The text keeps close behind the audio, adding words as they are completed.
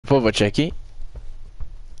pas, va checker.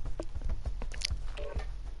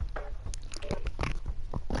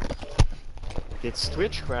 T'es-tu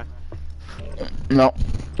Twitch quoi? Non,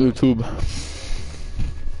 YouTube.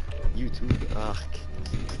 YouTube, arc.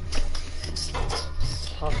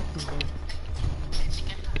 Ah, c'est bon.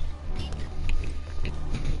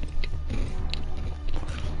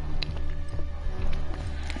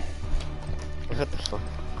 What the fuck?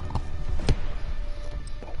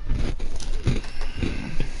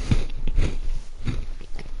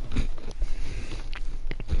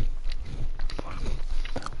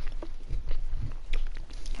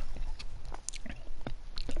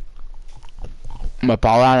 On m'a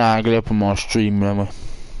parlé en anglais pour mon stream là, moi.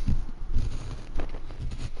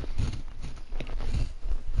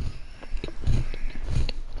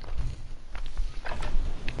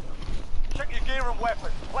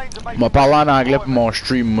 On m'a parlé en anglais pour mon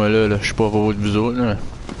stream, moi là. Je sais pas pour vous autres là.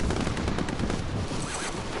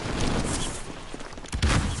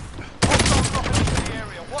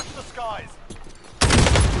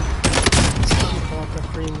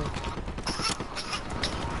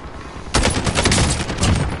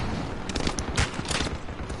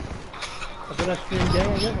 Ça peut la stream bien,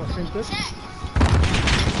 regarde, on stream tout.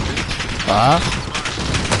 Ah?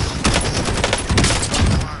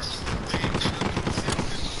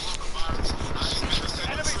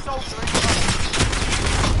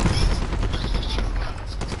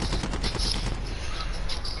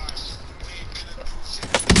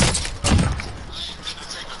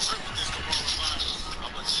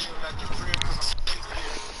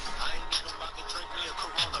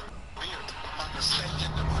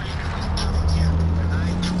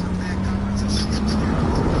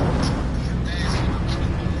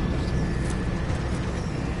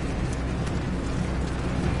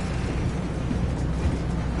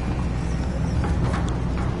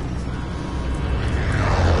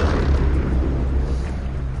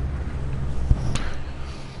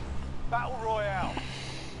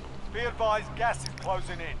 Gas is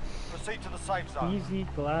closing in. Proceed to the safe zone. Easy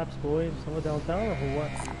collapse, boys. On va downtown or what?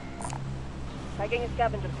 Tagging a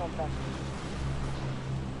scavenger contract.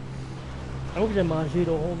 J'avoue que j'ai mangé,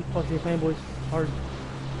 là. Holy fuck, j'ai faim, boys. Hard.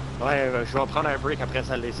 Ouais, je vais en prendre un break après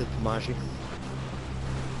ça, laisser pour manger.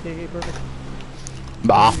 Ok, perfect.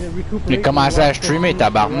 Bah, j'ai commencé à streamer,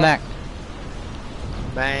 tabarnak.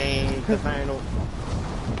 Ben, t'as fait un autre.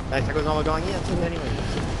 Ben, c'est à cause qu'on va gagner, tu sais, anyway.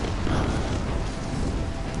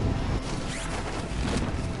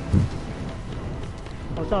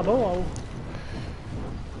 On est en bas ou en haut?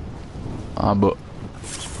 En bas. Ok.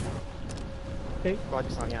 Squad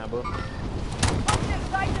qui s'en vient en bas.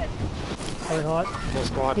 On est hot. Full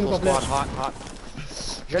squad, hot.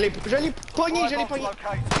 Je l'ai pogné, je l'ai pogné. Moi,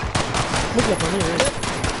 je l'ai pogné, ouais.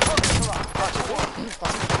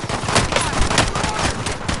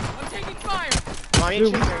 M'en viens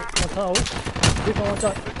Deux, de oui. checker. On est en haut. Deux sont en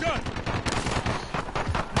top.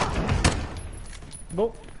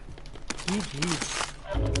 Bon. GG.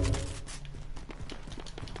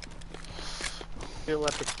 Still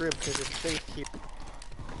at the crib because it's safe here.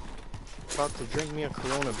 About to drink me a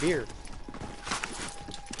Corona beer.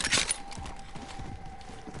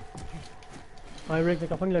 Ouais, Rick,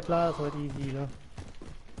 quand on pogne le clair, ça va être easy, là.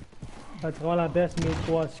 Ça va être vraiment la best mid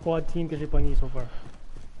squad team que j'ai pogné so far.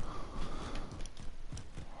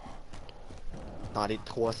 Dans les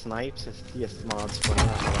 3 snipes, c'est estimement disponible.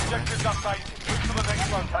 Objectives updated. Move to the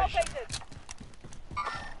next location.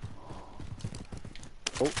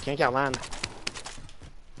 Oh, tiens, Carlan.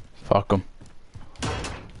 Fuck 'em.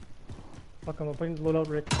 Fuck, on va pas une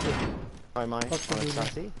loadout, Rick. Ouais, man, Fuck, on va c'est se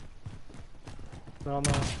passer. Vraiment,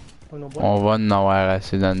 pas nos boîtes. On va en avoir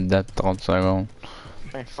assez dans une date de 30 secondes.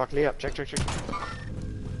 Hey, fuck les up, check. J'ai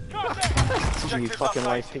fucking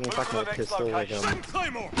life ping and fucking my pistol like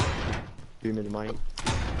 2 mm.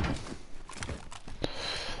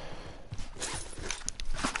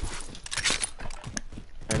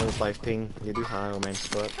 Un autre life ping, les deux sont au même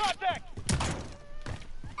spot.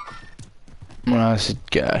 Ouais, c'est de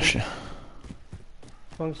cash.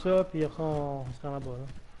 Pogne ça, puis après on se rend là-bas, là.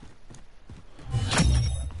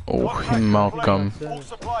 Oh, il me manque comme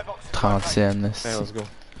 30 cents. Hey, let's go.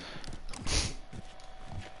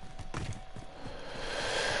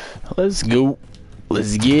 Let's go.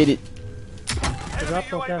 Let's get it. Drop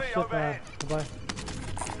ton cash shit, ouais.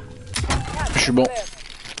 Je suis bon.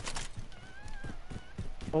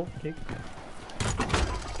 Oh, ok.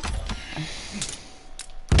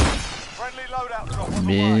 Friendly loadout drop on the way.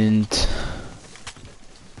 Mint.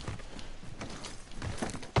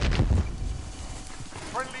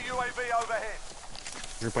 Friendly UAV overhead.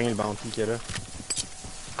 Je vais pogner le bounty qu'il y a là.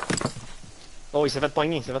 Oh, il s'est fait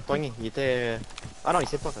pogner, Il était... Ah non, il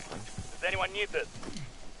sait pas cette time. Does anyone need this?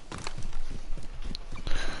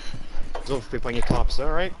 Vous autres, vous pouvez pogner top ça,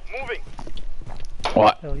 right? Moving.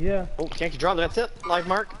 Ouais. Hell yeah. Oh, quelqu'un qui drop, that's it. Live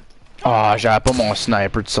mark. Ah, j'avais pas mon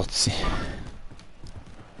sniper de sortie.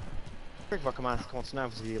 Je va commencer, continuer à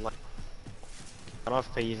vous dire live. Alors, vous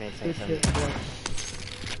payez 25 Good cents. shit,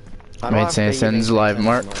 ouais. 25 cents du live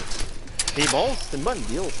mark. C'est bon, c'est une bonne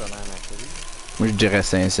deal ça, man, actually. Moi, je dirais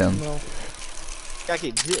 5 cents. Non. Ok,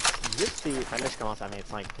 10. 10 c'est. Enfin, là, je commence à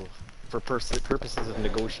 25 for purposes of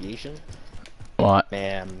negotiation. Ouais.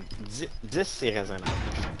 Mais 10 c'est raisonnable.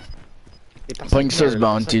 Pogne ça, ce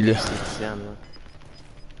bounty là.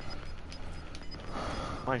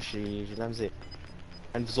 Ouais, j'ai de la misère.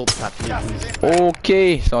 Un de vous autres papiers. Ok,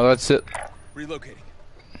 ils sont là de suite. Relocating.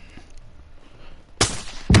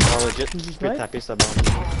 Oh, legit, tu peux taper ce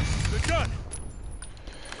bounty. Good gun.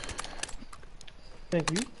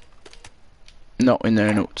 Thank you. Non, il y en a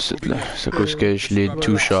un autre site là. C'est à cause que je l'ai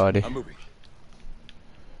two-shoté. I'm moving.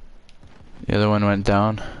 The other one went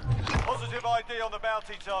down. Positive ID on the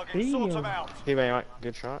bounty target. Sort them out. Ok, ben ouais,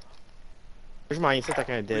 good shot. Je m'en ici avec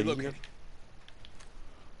un dead. Relocating.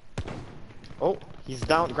 Oh, he's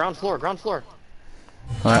down, ground floor, ground floor.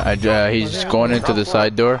 He's going into the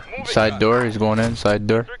side door. Side door, he's going in, side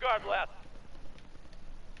door. Disregard last.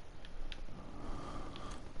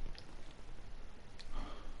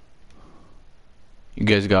 You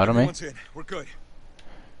guys got him, eh? Everyone's in. We're good.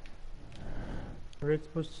 Rick's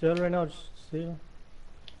supposed to sell right now, just see.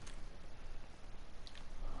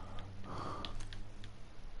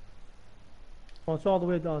 Oh, it's all the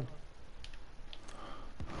way down.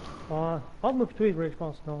 I'll move to it, Rick, je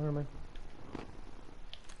pense. Non, never mind.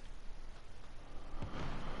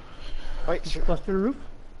 Ouais, sur. Cluster roof?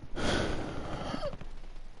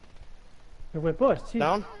 Je vois pas, si.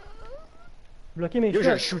 Down. Bloqué mes Yo, je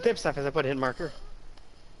le shots. shootais pis ça faisait pas de hit marker.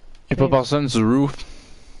 Y'a pas personne sur le roof.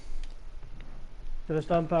 Je reste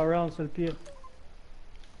un power round, c'est le pire.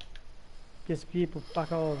 Qu'est-ce qu'il y a pour pas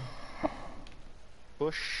encore?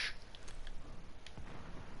 Push.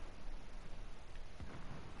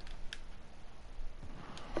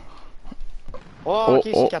 Oh, ok,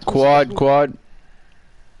 c'est 4 quad, quad.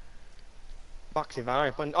 Fuck, c'est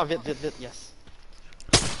valeur, pas une. Oh, vite, vite, vite, yes.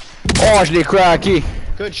 Oh, je l'ai cracké.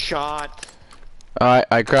 Good shot.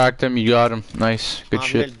 I cracked him, you got him. Nice, good Je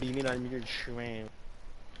shit. le beamer dans le milieu du chemin.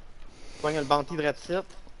 Pogne le bounty de red site.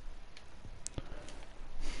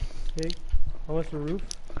 Okay. I went to the roof.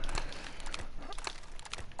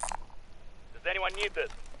 Does anyone need this?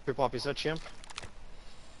 Tu peux popper ça, chimp.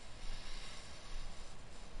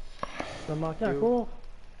 Ça me manquait encore.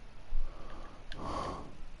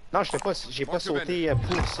 Non, j'ai pas sauté pour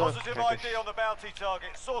ça. Positive ID on the bounty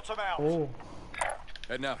target. Sort them out. Oh.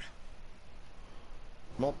 Heading out.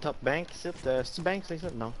 Monte top bank, ici. C'est-tu bank, c'est ça?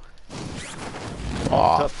 Non.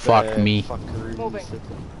 Oh, Top, fuck me. Fuckery, Moving. ici.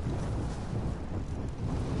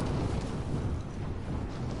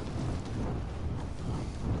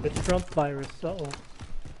 Le Trump virus, uh-oh.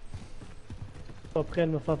 Pas prêt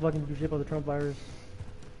de me faire fucking bouger par le Trump virus.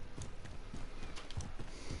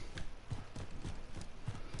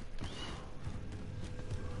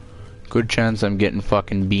 Good chance I'm getting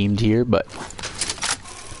fucking beamed here, but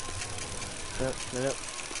Yep.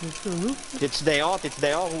 It's the roof? T'es-tu dehors? T'es-tu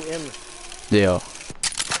dehors ou in? yeah.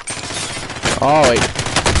 Oh wait.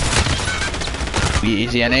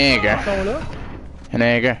 Il y en a un gars. Ils sont là? Il y en a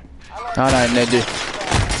un gars. Non, non, il y en a deux.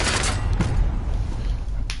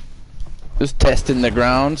 Just testing the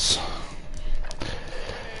grounds.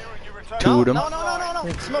 Two of them. Non,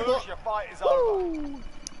 tu m'as pas. Your fight is over.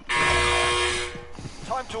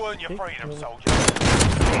 Time to earn your freedom, soldier.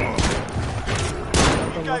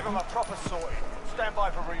 You gave him a proper sorting. Stand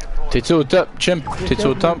by for redeployment. T'es-tu au top, Chimp? T'es-tu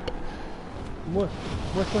au top? Moi,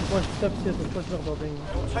 je suis top 6, je suis pas sur le building.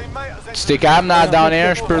 Your teammate has Si t'es calme dans la down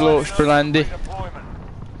air, je peux lander. redeployment.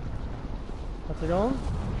 30 secondes.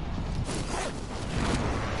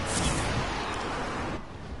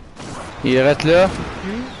 Il reste là.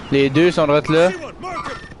 Les deux sont là. Ok,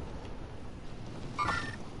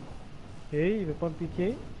 il veut pas me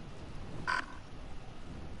piquer.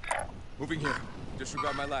 Moving here.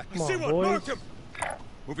 Disregard my lack. Come on, boys.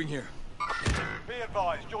 Moving here. Be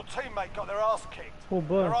advised, your teammate got their ass kicked. Trop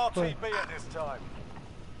bas, They're je sais RTB at this time.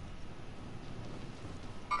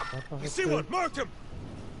 pas. Attends, I je see peux one. Marked him.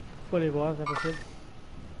 pas les voir, c'est impossible.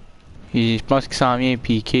 Je pense qu'il s'en vient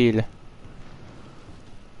piquer là.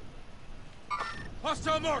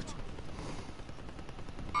 Hostile marked.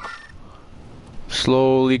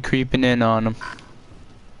 Slowly creeping in on him.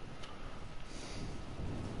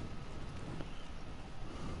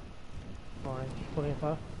 Ouais, je peux rien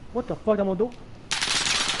faire. What the fuck dans mon dos?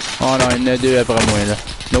 Oh non, il y en a deux après moi là.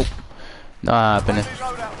 Nope. Not happening. Friendly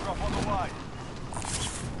loadout drop on the way.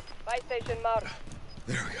 Buy station marked.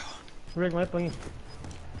 There we go. Rick, m'en pogné.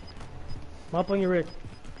 M'en pogné, Rick.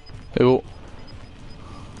 C'est beau.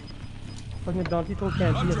 Pogné dans le titre au camping,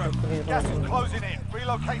 y'a pas de rien Gas is faire. closing in.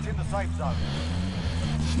 Relocating the safe zone.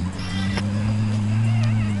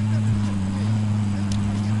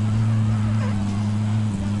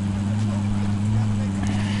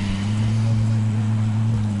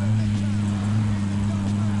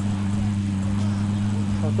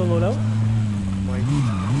 On se load out. Ouais.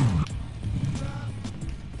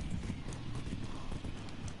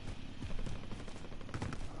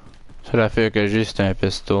 C'est l'affaire que j'ai, c'est un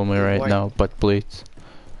pistol, mais right Ouais. now, pas de plates.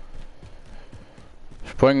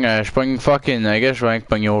 Je pogne fucking, I guess je vais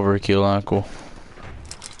pogner overkill encore.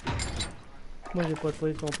 Moi j'ai pas de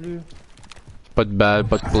place non plus. Pas de balles,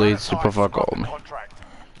 pas de plates, c'est pas fuck all, mais. Contract.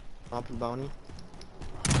 En plus bounty.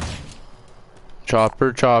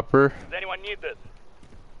 Chopper, chopper. Does anyone need this?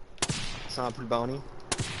 Sans plus bounty.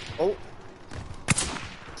 Oh!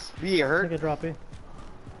 Lui, il est I hurt. think I drop it.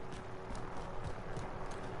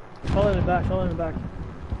 All in the back, all in the back.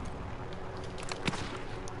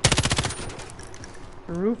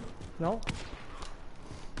 The roof? No.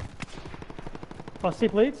 Passer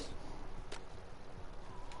plates?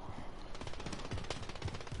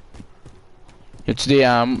 Y'a-tu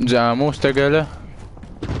du ammo, ce gars-là?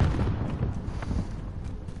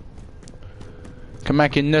 Comment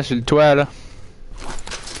qu'il y en a sur le toit, là?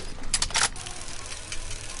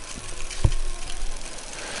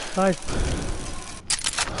 Nice.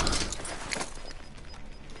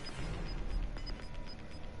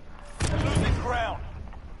 Losing ground.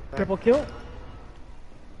 Triple kill.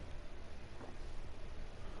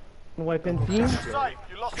 Wipe in team. Safe.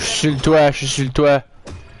 You lost Je the suis sur le toit, je suis sur le toit.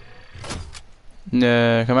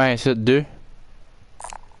 Comment il y a deux?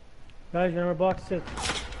 Guys, remember box sit.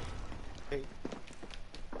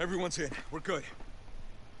 Everyone's in. We're good.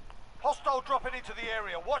 hostile dropping into the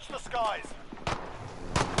area. Watch the skies.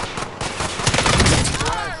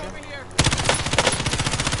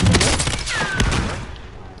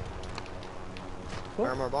 Oh,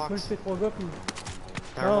 Armor moi je box. fais 3 gars puis...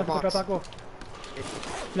 Armor Non, tu peux box. pas quoi.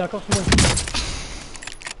 Il est encore sur moi.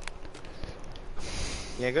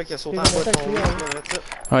 Il y a un gars qui a sauté en Il bas de est ton monté lit. avec lui, That's it.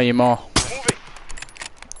 Ah, il est mort. Moving.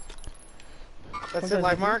 That's it,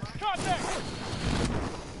 live mark.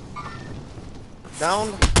 Down.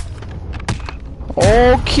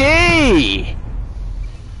 Ok!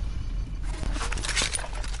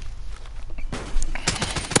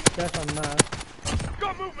 Cash on mad.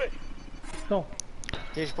 Got movement. Non.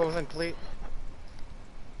 Ok, j'ai pas besoin de plate.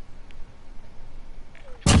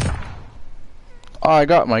 Oh, I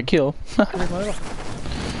got my kill. Whatever.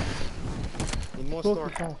 Need more Go store.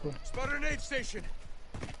 to town, quoi. Spotted an aid station.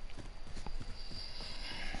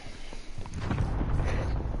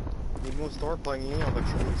 Need more store. Pogné, on va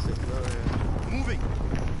tuer ici. Là, Moving.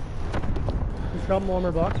 Je frappe mon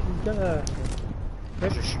armor box.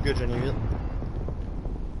 je suis good, j'en ai 8.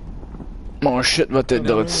 Mon shit va être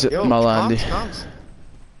de l'autre site, Yo, malandé. comms.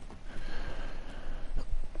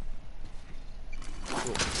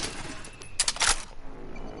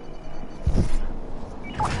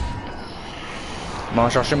 Je vais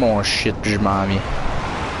chercher mon shit puis je m'en viens.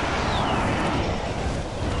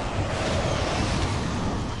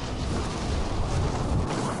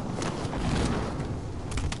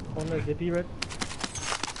 On a zippy, Red.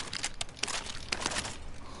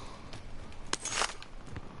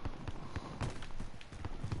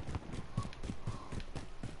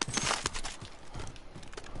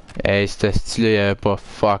 Hey, ce style-là, il y avait pas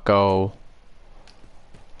fuck all.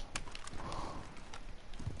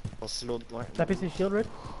 On se l'autre. Ouais. Tapez ses shields, Red.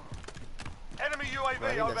 Enemy Il va UAV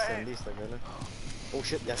aller overhead. d'ascender, ce gars-là. Oh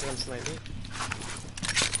shit, il y a un sniper.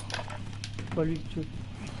 Pas lui qui tue.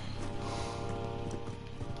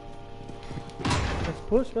 Ça se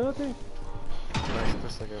push, là, t'es? Ouais, je sais pas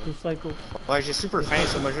ce gars-là. C'est psycho. Ouais, j'ai super faim,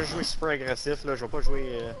 ça m'a juste joué super agressif, là. Je vais pas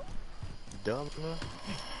jouer dumb, là.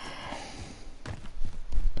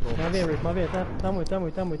 M'en viens, Rick, m'en viens. Tends-moi.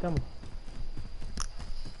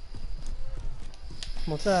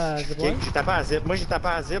 Monte à Ok, zip line. j'ai tapé à zip. Moi, j'ai tapé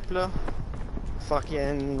à zip, là.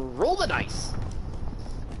 Fucking roll the dice.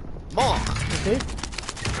 Mort. Ok.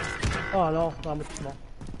 Oh non, mais c'est bon.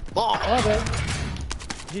 Mort. Ah ben.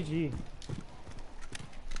 GG.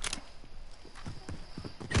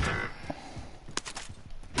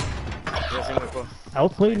 Vas-y, moi pas.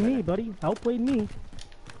 Outplayed me, buddy. Outplayed me.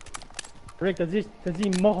 Rick, t'as dit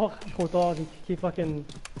mort trop tard, j'ai kické fucking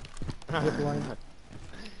zip line.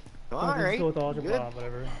 T'as dit Alright. trop tard, j'ai Good. pas,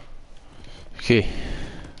 whatever. Ok. Your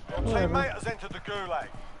teammate has entered the gulag.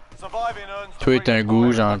 Surviving earns the Toi, t'es un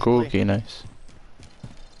gouge redeployment. encore, ok, nice.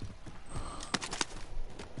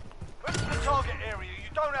 Move to the target area.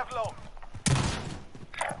 You don't have long.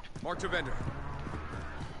 Mark to vendor.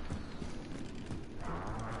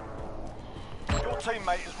 Your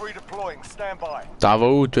teammate is redeploying. Stand by. T'en vas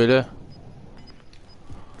où, toi, là?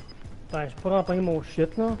 Ben, j'ai pas rempagné mon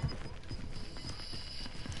shit, là.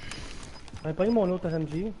 J'ai rempagné mon autre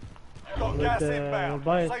SMG. You've got With, gas inbound.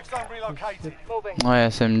 buy- Safe zone relocated. Moving. Ouais,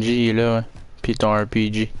 SMG, il est là, ouais. Pis ton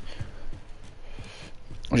RPG.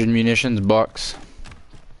 J'ai une munitions box.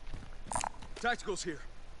 Tacticals here.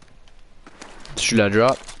 Tu la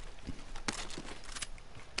drop?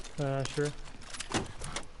 Sure.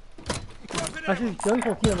 Actually, tu as une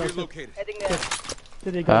full team dans le site. Relocated. Heading there.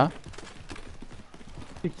 C'est des gars. Hein?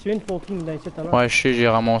 C'est que tu as une full team dans le site alors. Ouais, je sais, j'ai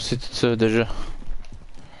ramassé tout ça déjà.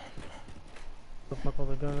 Pas encore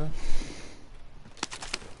de gars, là.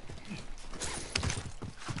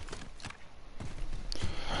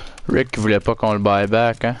 Rick voulait pas qu'on le buy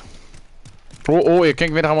back, hein? Oh, oh, y'a quelqu'un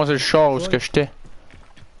qui vient de ramasser le char où est-ce que j'étais.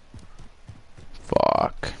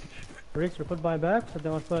 Fuck. Rick, tu veux pas de buyback? Ça te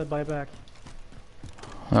dérange pas de buyback?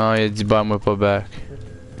 Non, il a dit buy moi pas back.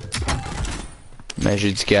 Mais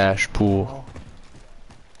j'ai du cash pour.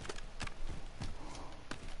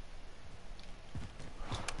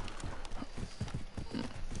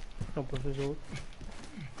 On peut faire les autres.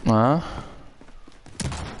 Hein?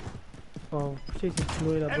 Oh, je sais que c'est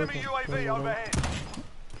nourri là-bas. Enemy UAV overhead.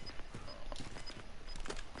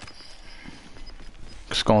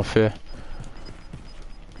 Qu'est-ce qu'on fait?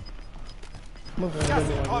 Moi,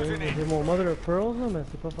 j'ai mon Mother of Pearls, là, mais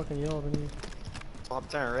c'est pas fucking yard. Tu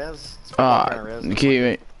vas un res. Tu peux Ah, prendre un res. ok,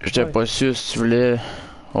 mais j'étais Ouais. pas sûr si tu voulais.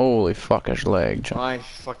 Holy fuck, je lag, genre. Ouais,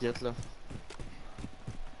 fuck it là.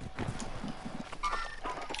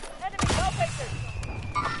 Enemy well taken.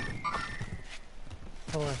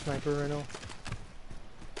 Oh, un sniper right now.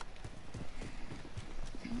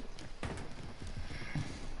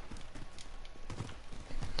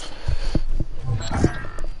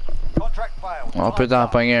 Contract failed. On peut t'en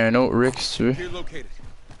pogner un autre, Rick, si tu veux. Here located.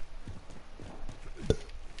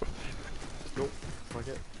 Fuck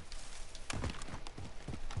it.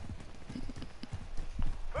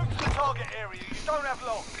 Move to the target area. You don't have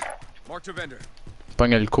long. Mark to vendor.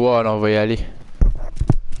 Pogne le quad, on va y aller.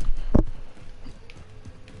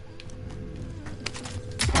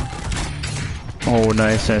 Oh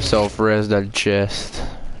nice, un self-res dans le chest.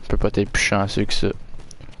 Peut pas être plus chanceux que ça.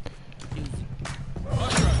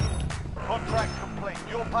 Contract complete.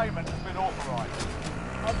 Your payment has been authorized.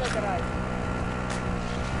 I'll take a ride.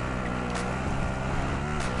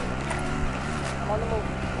 I'm on the move.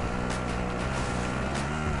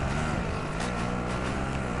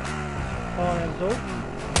 Oh, and so?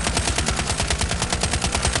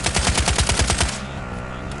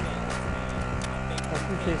 On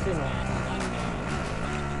peut le chasser, non?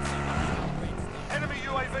 Enemy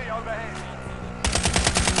UAV overhead.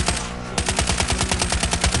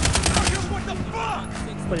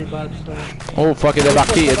 C'est pas les balles, putain. Oh fuck, il est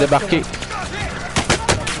débarqué, il est débarqué. C'est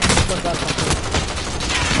pas de balles, par contre.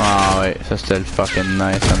 Ah ouais, ça c'était le fucking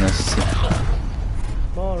nice en esti.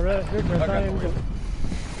 Bon, reste, Rick, reste en même temps.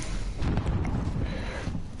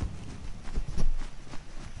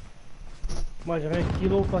 Moi, j'avais un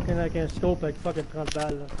kilo fucking avec un scope avec fucking 30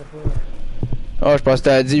 balles, là. C'était pas... Oh, je pense que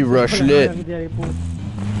t'as dit rush lit.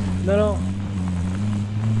 Non, non.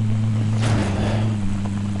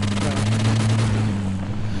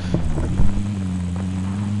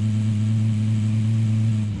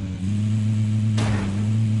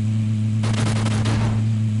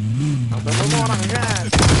 Donne-moi mon argent!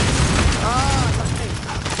 Ah!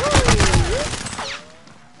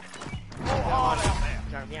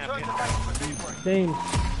 J'en reviens Turn après. to base for debrief. James.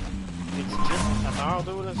 J'ai dit juste, ça meurt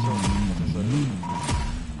d'eau là, ça.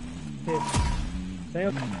 C'est ça. Ok.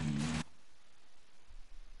 Tiens,